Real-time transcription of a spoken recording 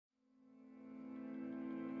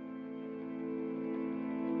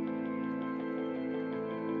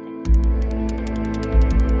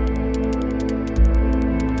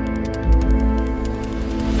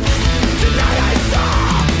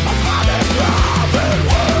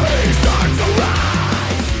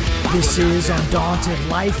This is Undaunted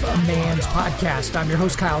Life, a Man's Podcast. I'm your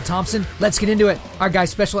host, Kyle Thompson. Let's get into it. Our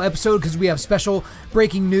guys, special episode because we have special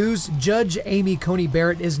breaking news. Judge Amy Coney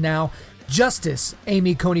Barrett is now Justice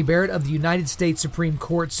Amy Coney Barrett of the United States Supreme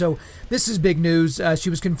Court. So this is big news. She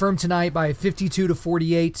was confirmed tonight by a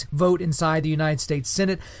 52-48 vote inside the United States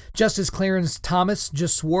Senate. Justice Clarence Thomas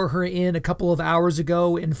just swore her in a couple of hours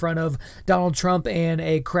ago in front of Donald Trump and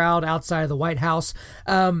a crowd outside of the White House.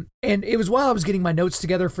 And it was while I was getting my notes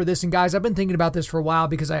together for this. And guys, I've been thinking about this for a while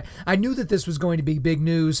because I knew that this was going to be big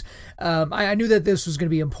news. I knew that this was going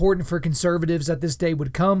to be important for conservatives, that this day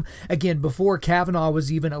would come. Again, before Kavanaugh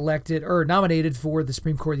was even elected or nominated for the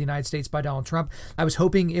Supreme Court of the United States by Donald Trump, I was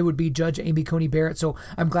hoping it would be Judge Amy Coney Barrett. So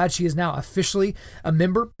I'm glad she is now officially a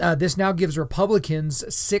member. This now gives Republicans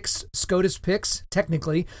 6 SCOTUS picks,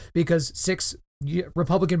 technically, because 6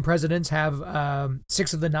 Republican presidents have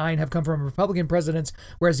 6 of the 9 have come from Republican presidents,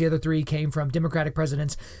 whereas the other 3 came from Democratic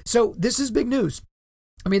presidents. So this is big news.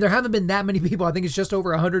 I mean, there haven't been that many people. I think it's just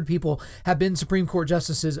over 100 people have been Supreme Court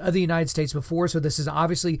justices of the United States before. So this is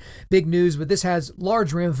obviously big news, but this has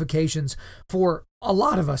large ramifications for a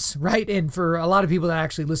lot of us, right? And for a lot of people that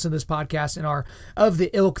actually listen to this podcast and are of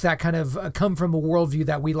the ilk that kind of come from a worldview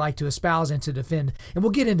that we like to espouse and to defend. And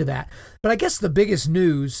we'll get into that. But I guess the biggest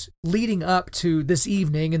news leading up to this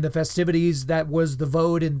evening and the festivities that was the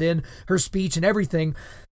vote and then her speech and everything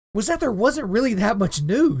was that there wasn't really that much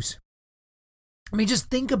news. I mean, just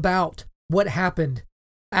think about what happened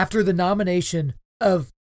after the nomination of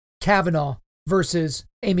Kavanaugh versus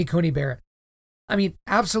Amy Coney Barrett. I mean,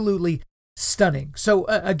 absolutely stunning. So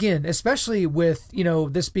again, especially with,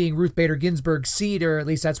 this being Ruth Bader Ginsburg's seat, or at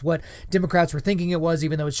least that's what Democrats were thinking it was,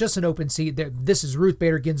 even though it's just an open seat. This is Ruth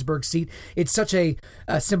Bader Ginsburg's seat. It's such a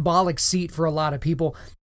symbolic seat for a lot of people.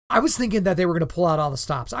 I was thinking that they were going to pull out all the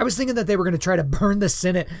stops. I was thinking that they were going to try to burn the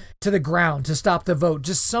Senate to the ground to stop the vote.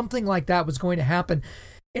 Just something like that was going to happen.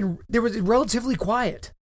 And there was relatively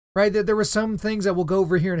quiet, right? There were some things that we'll go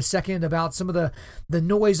over here in a second about some of the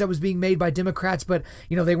noise that was being made by Democrats, but,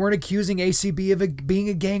 they weren't accusing ACB of being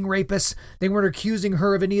a gang rapist. They weren't accusing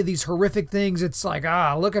her of any of these horrific things. It's like,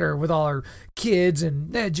 look at her with all her kids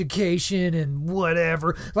and education and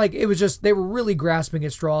whatever. Like, it was just, they were really grasping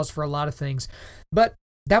at straws for a lot of things. But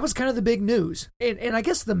that was kind of the big news. And I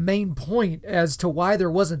guess the main point as to why there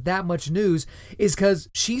wasn't that much news is because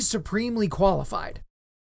she's supremely qualified.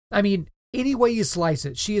 I mean, any way you slice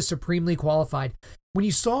it, she is supremely qualified. When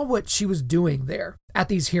you saw what she was doing there at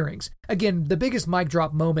these hearings, again, the biggest mic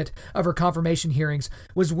drop moment of her confirmation hearings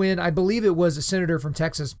was when I believe it was a senator from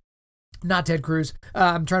Texas, not Ted Cruz.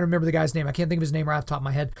 I'm trying to remember the guy's name. I can't think of his name right off the top of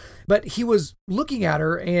my head. But he was looking at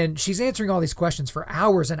her and she's answering all these questions for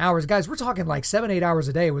hours and hours. Guys, we're talking like 7-8 hours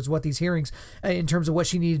a day was what these hearings in terms of what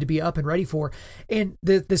she needed to be up and ready for. And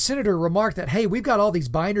the senator remarked that, hey, we've got all these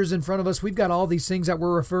binders in front of us. We've got all these things that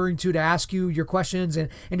we're referring to ask you your questions and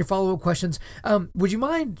your follow-up questions. Would you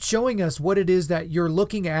mind showing us what it is that you're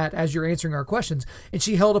looking at as you're answering our questions? And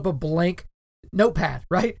she held up a blank notepad,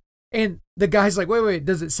 right? And the guy's like, wait,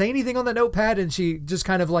 does it say anything on the notepad? And she just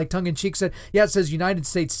kind of like tongue-in-cheek said, yeah, it says United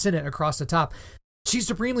States Senate across the top. She's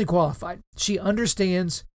supremely qualified. She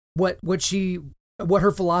understands what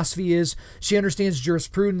her philosophy is. She understands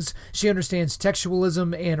jurisprudence. She understands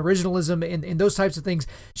textualism and originalism and those types of things.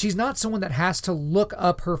 She's not someone that has to look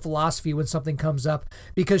up her philosophy when something comes up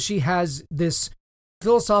because she has this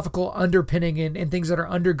philosophical underpinning and things that are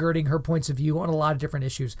undergirding her points of view on a lot of different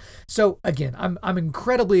issues. So again, I'm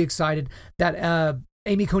incredibly excited that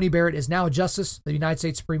Amy Coney Barrett is now a justice of the United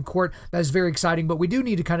States Supreme Court. That is very exciting, but we do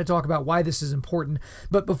need to kind of talk about why this is important.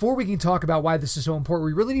 But before we can talk about why this is so important,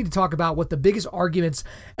 we really need to talk about what the biggest arguments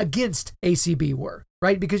against ACB were,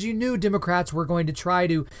 right? Because you knew Democrats were going to try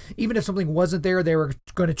to, even if something wasn't there, they were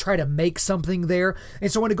going to try to make something there.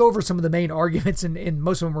 And so I want to go over some of the main arguments, and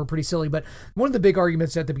most of them were pretty silly, but one of the big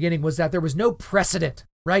arguments at the beginning was that there was no precedent,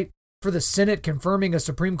 right, for the Senate confirming a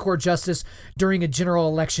Supreme Court justice during a general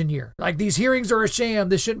election year. Like, these hearings are a sham.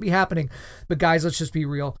 This shouldn't be happening. But guys, let's just be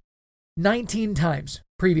real. 19 times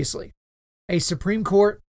previously, a Supreme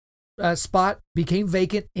Court spot became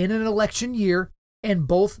vacant in an election year, and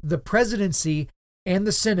both the presidency and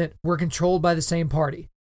the Senate were controlled by the same party.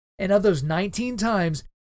 And of those 19 times,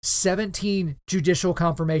 17 judicial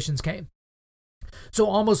confirmations came. So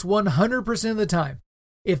almost 100% of the time,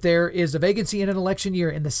 if there is a vacancy in an election year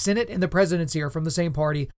and the Senate and the presidency are from the same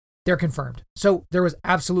party, they're confirmed. So there was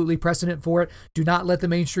absolutely precedent for it. Do not let the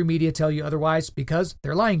mainstream media tell you otherwise because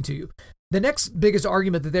they're lying to you. The next biggest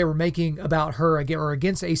argument that they were making about her or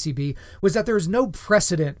against ACB was that there is no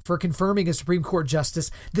precedent for confirming a Supreme Court justice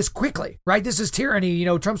this quickly, right? This is tyranny. You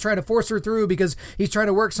know, Trump's trying to force her through because he's trying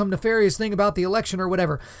to work some nefarious thing about the election or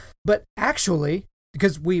whatever. But actually,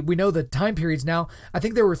 because we know the time periods now, I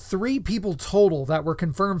think there were 3 people total that were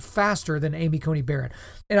confirmed faster than Amy Coney Barrett.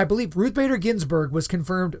 And I believe Ruth Bader Ginsburg was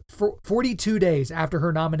confirmed for 42 days after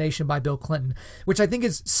her nomination by Bill Clinton, which I think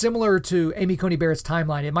is similar to Amy Coney Barrett's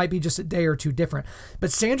timeline. It might be just a day or two different.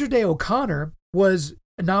 But Sandra Day O'Connor was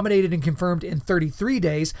nominated and confirmed in 33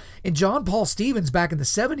 days, and John Paul Stevens back in the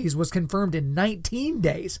 70s was confirmed in 19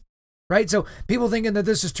 days. Right? So people thinking that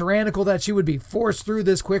this is tyrannical, that she would be forced through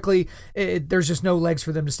this quickly, there's just no legs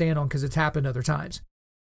for them to stand on because it's happened other times.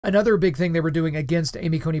 Another big thing they were doing against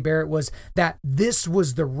Amy Coney Barrett was that this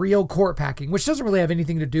was the real court packing, which doesn't really have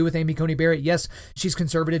anything to do with Amy Coney Barrett. Yes, she's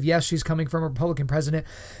conservative. Yes, she's coming from a Republican president.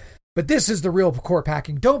 But this is the real court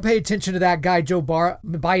packing. Don't pay attention to that guy, Joe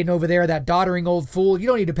Biden over there, that doddering old fool. You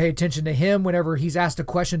don't need to pay attention to him whenever he's asked a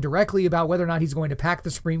question directly about whether or not he's going to pack the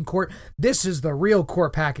Supreme Court. This is the real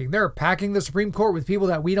court packing. They're packing the Supreme Court with people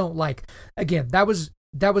that we don't like. Again, that was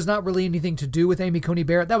not really anything to do with Amy Coney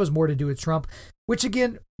Barrett. That was more to do with Trump, which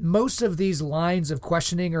again, most of these lines of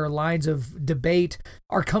questioning or lines of debate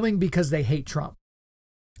are coming because they hate Trump.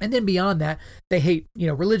 And then beyond that, they hate,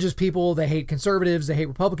 religious people, they hate conservatives, they hate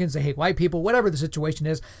Republicans, they hate white people, whatever the situation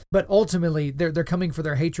is. But ultimately, they're coming for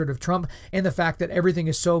their hatred of Trump and the fact that everything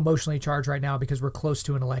is so emotionally charged right now because we're close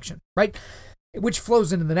to an election, right? Which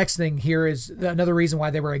flows into the next thing here is another reason why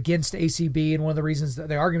they were against ACB. And one of the reasons that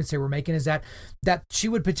the arguments they were making is that she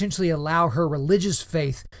would potentially allow her religious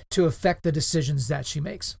faith to affect the decisions that she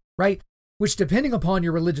makes, right? Which, depending upon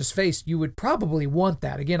your religious faith, you would probably want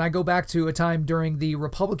that. Again, I go back to a time during the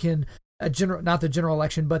Republican not the general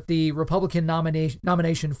election, but the Republican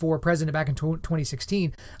nomination for president back in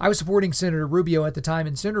 2016. I was supporting Senator Rubio at the time,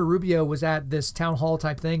 and Senator Rubio was at this town hall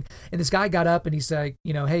type thing, and this guy got up and he said,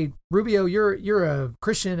 hey, Rubio, you're a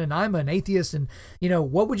Christian and I'm an atheist, and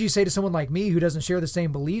what would you say to someone like me who doesn't share the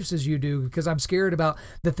same beliefs as you do? Because I'm scared about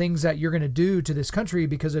the things that you're going to do to this country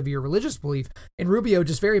because of your religious belief. And Rubio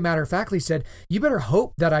just very matter-of-factly said, you better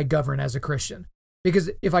hope that I govern as a Christian.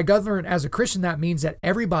 Because if I govern as a Christian, that means that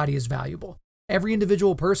everybody is valuable. Every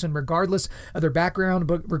individual person, regardless of their background,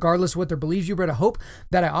 but regardless of what their beliefs, you better hope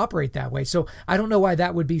that I operate that way. So I don't know why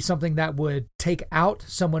that would be something that would take out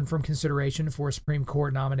someone from consideration for a Supreme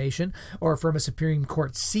Court nomination or from a Supreme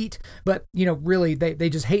Court seat. But, really, they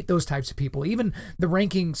just hate those types of people. Even the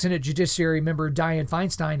ranking Senate Judiciary member, Dianne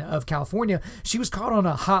Feinstein of California, she was caught on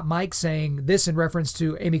a hot mic saying this in reference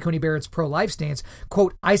to Amy Coney Barrett's pro-life stance,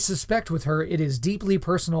 quote, I suspect with her it is deeply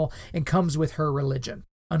personal and comes with her religion,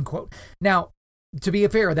 unquote. Now, to be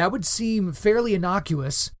fair, that would seem fairly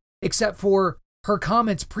innocuous, except for her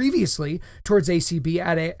comments previously towards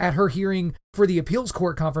ACB at her hearing for the appeals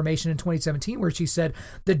court confirmation in 2017, where she said,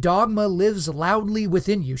 the dogma lives loudly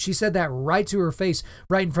within you. She said that right to her face,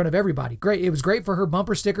 right in front of everybody. Great. It was great for her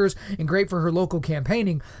bumper stickers and great for her local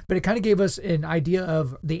campaigning, but it kind of gave us an idea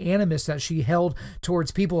of the animus that she held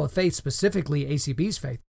towards people of faith, specifically ACB's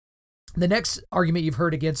faith. The next argument you've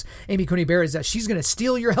heard against Amy Coney Barrett is that she's going to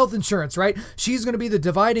steal your health insurance, right? She's going to be the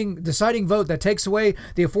deciding vote that takes away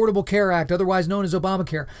the Affordable Care Act, otherwise known as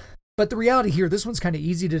Obamacare. But the reality here, this one's kind of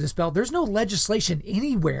easy to dispel. There's no legislation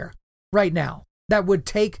anywhere right now that would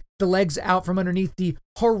take the legs out from underneath the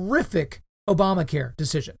horrific Obamacare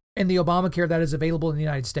decision and the Obamacare that is available in the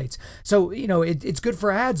United States. So, it's good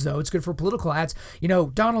for ads, though. It's good for political ads.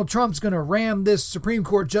 Donald Trump's going to ram this Supreme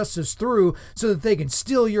Court justice through so that they can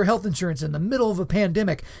steal your health insurance in the middle of a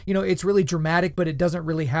pandemic. It's really dramatic, but it doesn't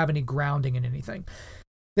really have any grounding in anything.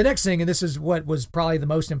 The next thing, and this is what was probably the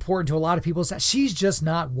most important to a lot of people, is that she's just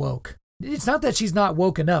not woke. It's not that she's not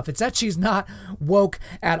woke enough. It's that she's not woke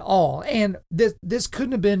at all. And this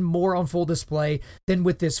couldn't have been more on full display than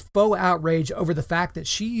with this faux outrage over the fact that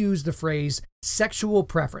she used the phrase sexual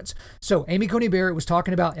preference. So Amy Coney Barrett was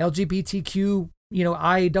talking about LGBTQ,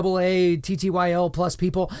 IAA, TTYL plus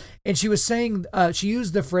people. And she was saying, she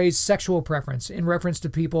used the phrase sexual preference in reference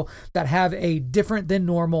to people that have a different than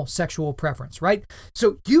normal sexual preference, right?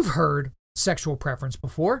 So you've heard sexual preference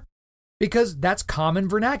before because that's common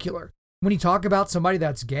vernacular. When you talk about somebody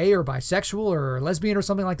that's gay or bisexual or lesbian or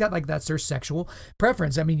something like that, like that's their sexual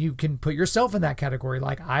preference. I mean, you can put yourself in that category.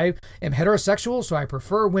 Like, I am heterosexual, so I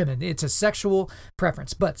prefer women. It's a sexual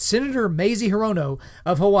preference. But Senator Mazie Hirono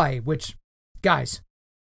of Hawaii, which, guys,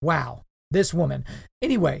 wow, this woman.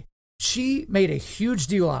 Anyway, she made a huge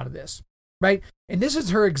deal out of this, right? And this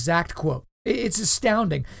is her exact quote. It's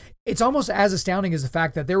astounding. It's almost as astounding as the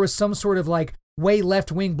fact that there was some sort of way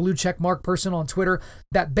left-wing blue checkmark person on Twitter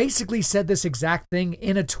that basically said this exact thing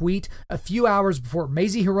in a tweet a few hours before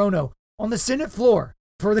Mazie Hirono on the Senate floor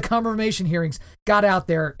for the confirmation hearings got out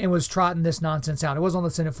there and was trotting this nonsense out. It was on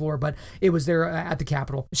the Senate floor, but it was there at the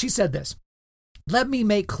Capitol. She said this: "Let me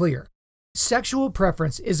make clear. Sexual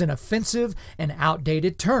preference is an offensive and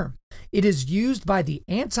outdated term. It is used by the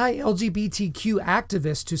anti-LGBTQ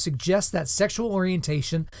activists to suggest that sexual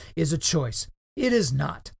orientation is a choice. It is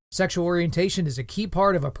not. Sexual orientation is a key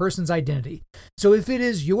part of a person's identity. So if it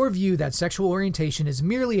is your view that sexual orientation is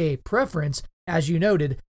merely a preference, as you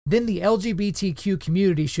noted, then the LGBTQ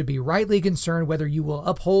community should be rightly concerned whether you will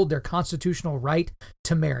uphold their constitutional right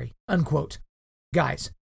to marry." Unquote.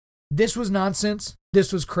 Guys, this was nonsense.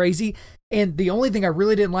 This was crazy. And the only thing I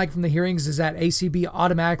really didn't like from the hearings is that ACB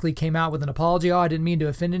automatically came out with an apology. "Oh, I didn't mean to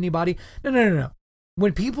offend anybody." No.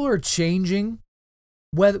 When people are changing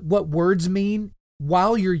what words mean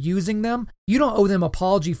while you're using them, you don't owe them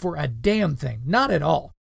apology for a damn thing. Not at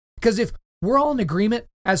all. Because if we're all in agreement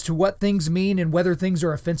as to what things mean and whether things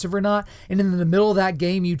are offensive or not, and in the middle of that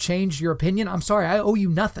game you change your opinion, I'm sorry, I owe you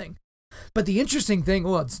nothing. But the interesting thing,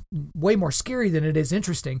 well, it's way more scary than it is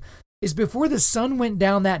interesting, is before the sun went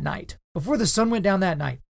down that night,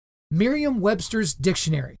 Merriam-Webster's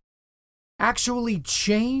dictionary actually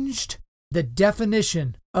changed the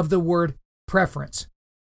definition of the word preference,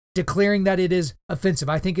 declaring that it is offensive.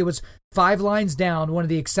 I think it was 5 lines down, one of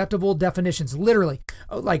the acceptable definitions, literally,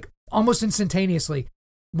 like almost instantaneously.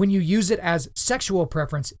 When you use it as sexual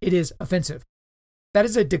preference, it is offensive. That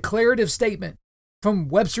is a declarative statement from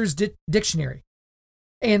Webster's dictionary.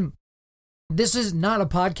 And this is not a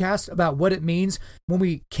podcast about what it means when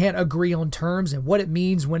we can't agree on terms and what it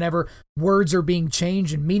means whenever words are being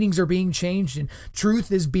changed and meanings are being changed and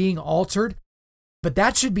truth is being altered. But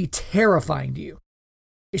that should be terrifying to you.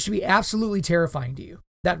 It should be absolutely terrifying to you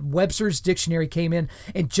that Webster's dictionary came in,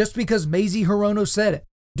 and just because Mazie Hirono said it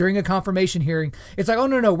during a confirmation hearing, it's like, oh,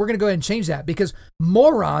 no, we're going to go ahead and change that because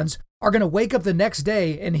morons are going to wake up the next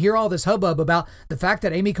day and hear all this hubbub about the fact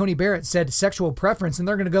that Amy Coney Barrett said sexual preference, and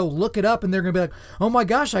they're going to go look it up and they're going to be like, oh my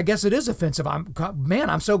gosh, I guess it is offensive. I'm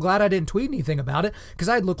so glad I didn't tweet anything about it because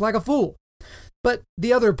I'd look like a fool. But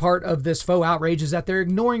the other part of this faux outrage is that they're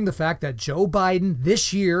ignoring the fact that Joe Biden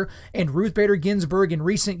this year and Ruth Bader Ginsburg in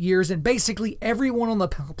recent years and basically everyone on the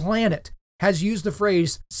planet has used the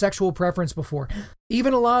phrase sexual preference before.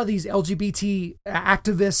 Even a lot of these LGBT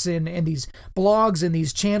activists and these blogs and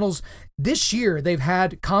these channels, this year they've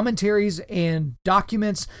had commentaries and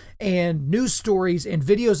documents and news stories and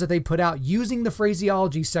videos that they put out using the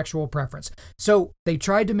phraseology sexual preference. So they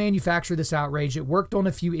tried to manufacture this outrage. It worked on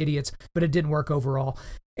a few idiots, but it didn't work overall.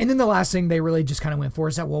 And then the last thing they really just kind of went for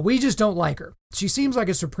is that, well, we just don't like her. She seems like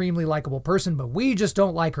a supremely likable person, but we just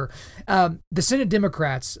don't like her. The Senate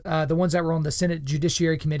Democrats, the ones that were on the Senate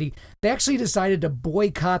Judiciary Committee, they actually decided to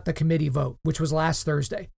boycott the committee vote, which was last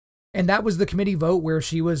Thursday. And that was the committee vote where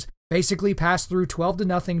she was basically passed through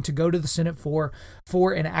 12-0 to go to the Senate for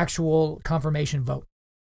an actual confirmation vote.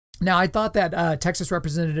 Now, I thought that Texas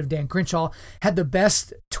Representative Dan Crenshaw had the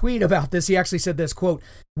best tweet about this. He actually said this, quote,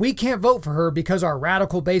 "We can't vote for her because our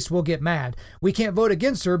radical base will get mad. We can't vote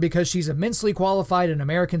against her because she's immensely qualified and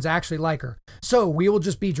Americans actually like her. So we will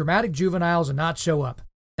just be dramatic juveniles and not show up."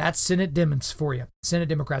 That's Senate Democrats for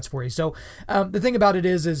you. So the thing about it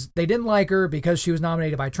is they didn't like her because she was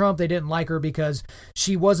nominated by Trump. They didn't like her because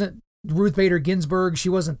she wasn't Ruth Bader Ginsburg. She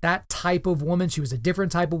wasn't that type of woman. She was a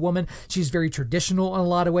different type of woman. She's very traditional in a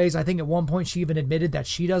lot of ways. I think at one point she even admitted that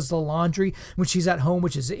she does the laundry when she's at home,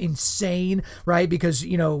 which is insane, right? Because,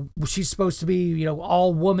 she's supposed to be,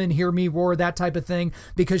 all woman, hear me roar, that type of thing,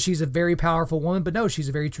 because she's a very powerful woman. But no, she's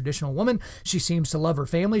a very traditional woman. She seems to love her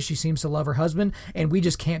family. She seems to love her husband. And we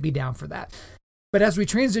just can't be down for that. But as we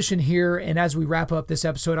transition here and as we wrap up this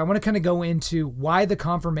episode, I want to kind of go into why the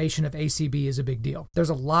confirmation of ACB is a big deal. There's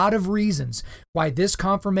a lot of reasons why this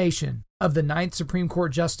confirmation of the 9th Supreme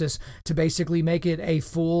Court Justice to basically make it a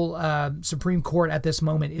full Supreme Court at this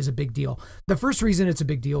moment is a big deal. The first reason it's a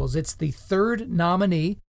big deal is it's the 3rd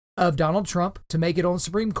nominee of Donald Trump to make it on the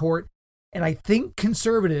Supreme Court. And I think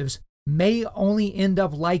conservatives may only end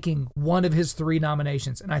up liking one of his 3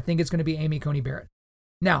 nominations. And I think it's going to be Amy Coney Barrett.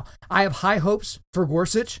 Now, I have high hopes for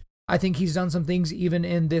Gorsuch. I think he's done some things even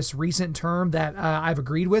in this recent term that I've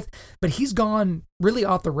agreed with, but he's gone really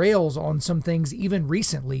off the rails on some things even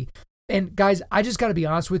recently. And guys, I just got to be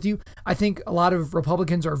honest with you. I think a lot of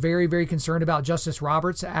Republicans are very, very concerned about Justice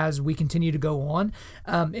Roberts as we continue to go on,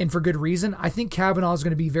 and for good reason. I think Kavanaugh is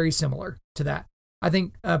going to be very similar to that. I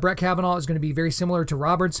think Brett Kavanaugh is going to be very similar to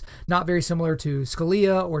Roberts, not very similar to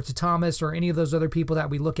Scalia or to Thomas or any of those other people that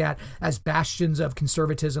we look at as bastions of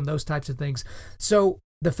conservatism, those types of things. So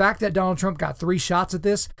the fact that Donald Trump got 3 shots at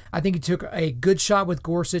this, I think he took a good shot with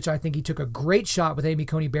Gorsuch. I think he took a great shot with Amy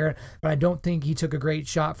Coney Barrett, but I don't think he took a great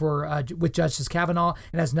shot with Justice Kavanaugh.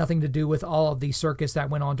 It has nothing to do with all of the circus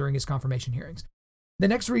that went on during his confirmation hearings. The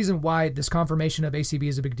next reason why this confirmation of ACB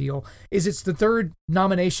is a big deal is it's the 3rd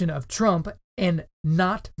nomination of Trump and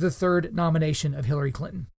not the 3rd nomination of Hillary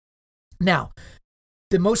Clinton. Now,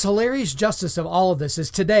 the most hilarious justice of all of this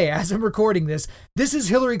is today, as I'm recording this is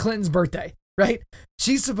Hillary Clinton's birthday, right?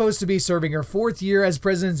 She's supposed to be serving her 4th year as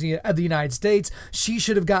president of the United States. She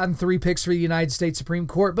should have gotten 3 picks for the United States Supreme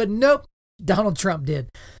Court, but nope, Donald Trump did.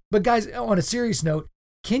 But guys, on a serious note,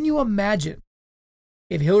 can you imagine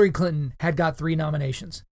if Hillary Clinton had got 3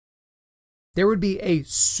 nominations? There would be a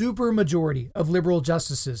super majority of liberal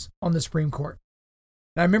justices on the Supreme Court.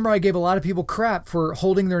 And I remember I gave a lot of people crap for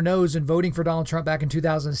holding their nose and voting for Donald Trump back in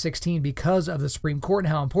 2016 because of the Supreme Court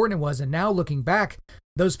and how important it was. And now looking back,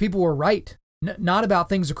 those people were right. Not about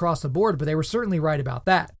things across the board, but they were certainly right about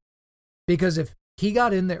that. Because if he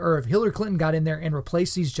got in there, or if Hillary Clinton got in there and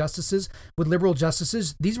replaced these justices with liberal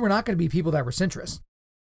justices, these were not going to be people that were centrist.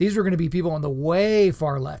 These were going to be people on the way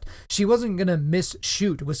far left. She wasn't going to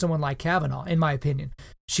miss-shoot with someone like Kavanaugh, in my opinion.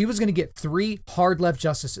 She was going to get 3 hard left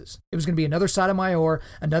justices. It was going to be another Sotomayor,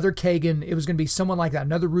 another Kagan. It was going to be someone like that,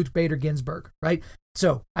 another Ruth Bader Ginsburg, right?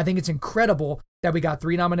 So I think it's incredible that we got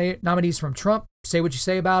 3 nominees from Trump. Say what you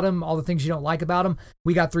say about him, all the things you don't like about him.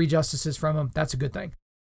 We got 3 justices from him. That's a good thing.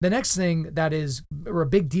 The next thing that is a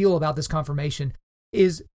big deal about this confirmation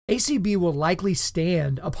is ACB will likely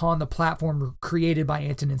stand upon the platform created by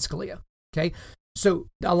Antonin Scalia. Okay. So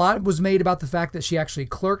a lot was made about the fact that she actually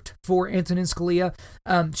clerked for Antonin Scalia.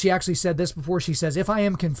 She actually said this before. She says, if I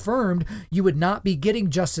am confirmed, you would not be getting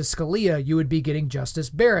Justice Scalia. You would be getting Justice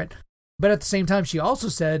Barrett. But at the same time, she also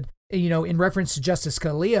said, in reference to Justice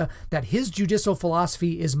Scalia, that his judicial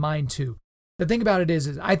philosophy is mine too. The thing about it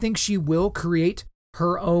is I think she will create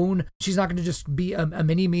her own. She's not going to just be a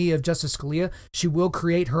mini-me of Justice Scalia. She will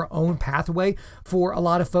create her own pathway for a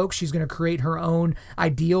lot of folks. She's going to create her own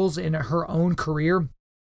ideals in her own career.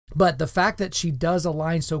 But the fact that she does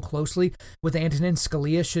align so closely with Antonin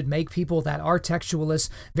Scalia should make people that are textualists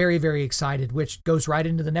very, very excited, which goes right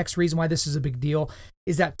into the next reason why this is a big deal,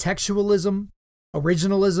 is that textualism,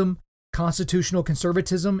 originalism, constitutional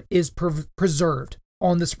conservatism is preserved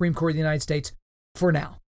on the Supreme Court of the United States for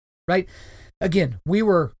now, right? Again, we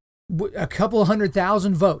were a couple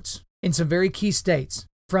 100,000 votes in some very key states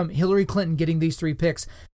from Hillary Clinton getting these 3 picks.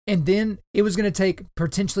 And then it was going to take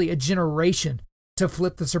potentially a generation to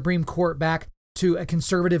flip the Supreme Court back to a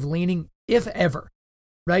conservative leaning, if ever,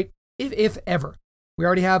 right? If ever. We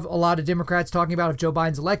already have a lot of Democrats talking about if Joe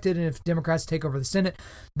Biden's elected and if Democrats take over the Senate,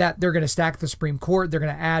 that they're going to stack the Supreme Court. They're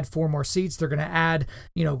going to add 4 more seats. They're going to add,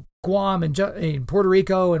 Guam and Puerto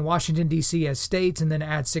Rico and Washington, D.C. as states, and then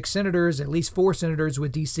add 6 senators, at least 4 senators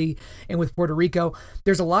with D.C. and with Puerto Rico.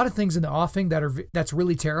 There's a lot of things in the offing that's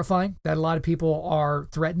really terrifying, that a lot of people are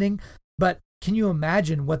threatening. But can you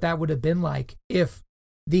imagine what that would have been like if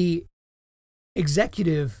the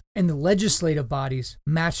executive and the legislative bodies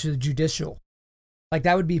matched the judicial? Like,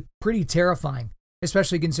 that would be pretty terrifying,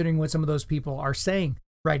 especially considering what some of those people are saying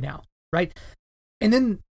right now, right? And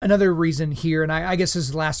then another reason here, and I guess this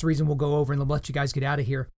is the last reason we'll go over and let you guys get out of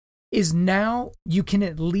here, is now you can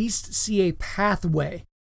at least see a pathway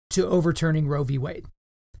to overturning Roe v. Wade.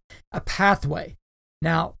 A pathway.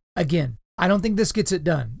 Now, again, I don't think this gets it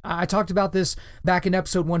done. I talked about this back in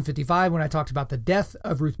episode 155 when I talked about the death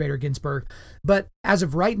of Ruth Bader Ginsburg. But as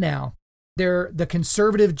of right now, the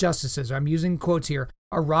conservative justices, I'm using quotes here,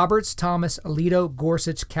 are Roberts, Thomas, Alito,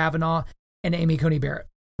 Gorsuch, Kavanaugh, and Amy Coney Barrett,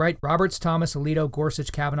 right? Roberts, Thomas, Alito,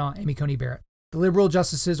 Gorsuch, Kavanaugh, Amy Coney Barrett. The liberal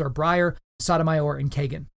justices are Breyer, Sotomayor, and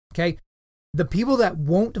Kagan, okay? The people that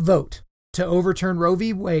won't vote to overturn Roe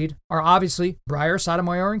v. Wade are obviously Breyer,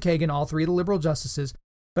 Sotomayor, and Kagan, all 3 of the liberal justices,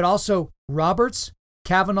 but also Roberts,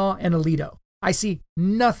 Kavanaugh, and Alito. I see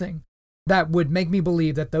nothing that would make me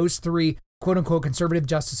believe that those 3 quote-unquote conservative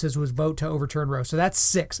justices would vote to overturn Roe. So that's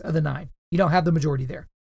 6 of the 9. You don't have the majority there.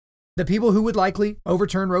 The people who would likely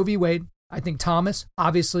overturn Roe v. Wade, I think Thomas,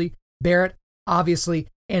 obviously, Barrett, obviously,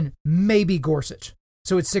 and maybe Gorsuch.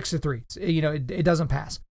 So it's 6-3. It doesn't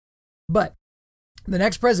pass. But the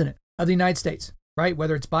next president of the United States, right,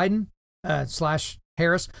 whether it's Biden /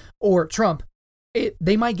 Harris or Trump,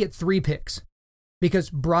 they might get 3 picks because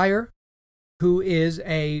Breyer, who is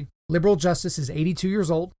a liberal justice, is 82 years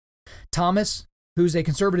old. Thomas, who's a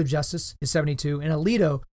conservative justice, is 72, and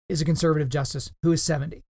Alito is a conservative justice who is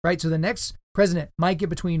 70. right? So the next president might get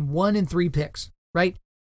between 1 and 3 picks, right?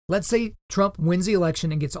 Let's say Trump wins the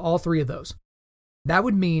election and gets all 3 of those. That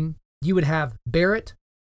would mean you would have Barrett,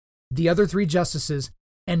 the other 3 justices,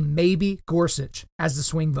 and maybe Gorsuch as the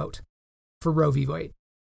swing vote for Roe v. Wade,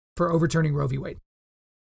 for overturning Roe v. Wade.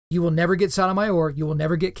 You will never get Sotomayor, you will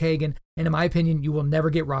never get Kagan, and in my opinion, you will never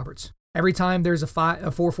get Roberts. Every time there's a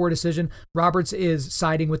 4-4 decision, Roberts is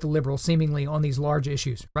siding with the liberals seemingly on these large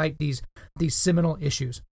issues, right? These seminal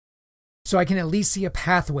issues. So I can at least see a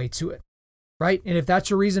pathway to it, right? And if that's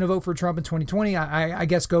your reason to vote for Trump in 2020, I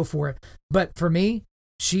guess go for it. But for me,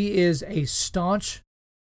 she is a staunch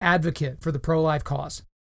advocate for the pro-life cause,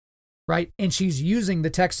 right? And she's using the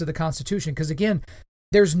text of the Constitution because, again,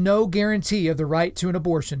 there's no guarantee of the right to an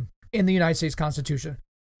abortion in the United States Constitution.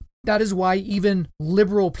 That is why even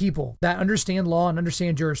liberal people that understand law and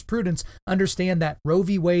understand jurisprudence understand that Roe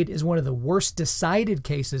v. Wade is one of the worst decided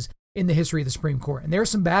cases in the history of the Supreme Court. And there are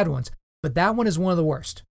some bad ones, but that one is one of the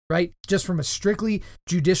worst, right? Just from a strictly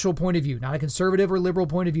judicial point of view, not a conservative or liberal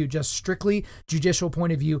point of view, just strictly judicial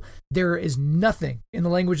point of view. There is nothing in the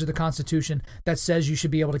language of the Constitution that says you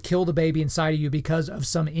should be able to kill the baby inside of you because of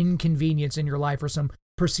some inconvenience in your life or some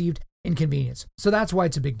perceived inconvenience. So that's why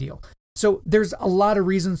it's a big deal. So there's a lot of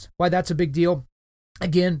reasons why that's a big deal.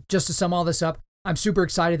 Again, just to sum all this up, I'm super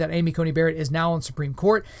excited that Amy Coney Barrett is now on Supreme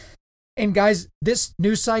Court. And guys, this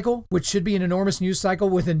news cycle, which should be an enormous news cycle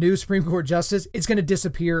with a new Supreme Court justice, it's going to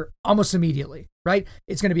disappear almost immediately, right?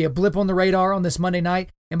 It's going to be a blip on the radar on this Monday night.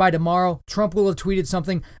 And by tomorrow, Trump will have tweeted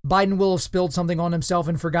something, Biden will have spilled something on himself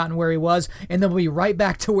and forgotten where he was. And then we'll be right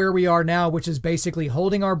back to where we are now, which is basically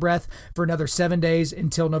holding our breath for another 7 days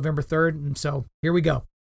until November 3rd. And so here we go.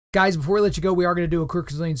 Guys, before we let you go, we are going to do a quick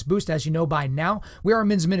resilience boost. As you know by now, we are a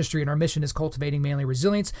men's ministry and our mission is cultivating manly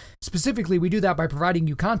resilience. Specifically, we do that by providing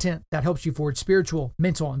you content that helps you forge spiritual,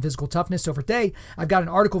 mental, and physical toughness. So for today, I've got an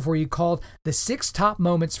article for you called The 6 Top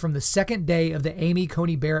Moments from the Second Day of the Amy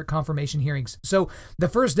Coney Barrett Confirmation Hearings. So the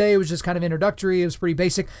first day was just kind of introductory. It was pretty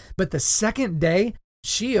basic. But the second day,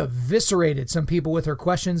 she eviscerated some people with her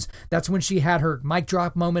questions. That's when she had her mic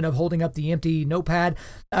drop moment of holding up the empty notepad.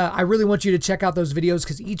 I really want you to check out those videos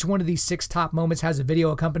because each one of these 6 top moments has a video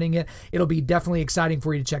accompanying it. It'll be definitely exciting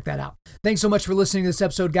for you to check that out. Thanks so much for listening to this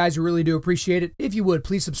episode, guys. We really do appreciate it. If you would,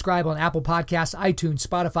 please subscribe on Apple Podcasts, iTunes,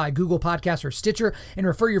 Spotify, Google Podcasts, or Stitcher, and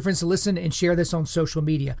refer your friends to listen and share this on social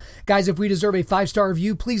media. Guys, if we deserve a 5-star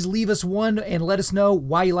review, please leave us one and let us know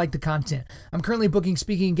why you like the content. I'm currently booking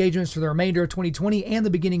speaking engagements for the remainder of 2020 and the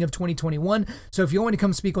beginning of 2021. So if you want to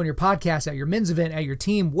come speak on your podcast, at your men's event, at your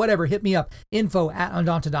team, whatever, hit me up.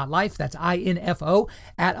 info@undaunted.life. That's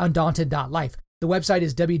info@undaunted.life. The website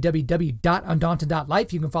is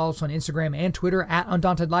www.undaunted.life. You can follow us on Instagram and Twitter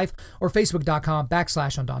 @UndauntedLife or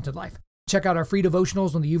Facebook.com/UndauntedLife. Check out our free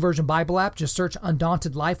devotionals on the YouVersion Bible app. Just search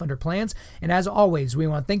Undaunted Life under plans. And as always, we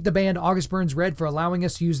want to thank the band August Burns Red for allowing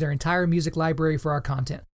us to use their entire music library for our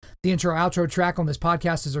content. The intro-outro track on this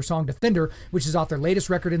podcast is their song Defender, which is off their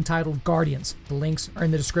latest record entitled Guardians. The links are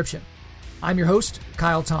in the description. I'm your host,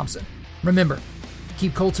 Kyle Thompson. Remember,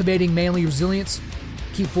 keep cultivating manly resilience,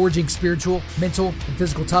 keep forging spiritual, mental, and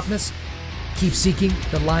physical toughness, keep seeking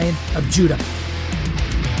the Lion of Judah.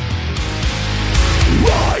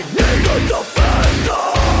 I need a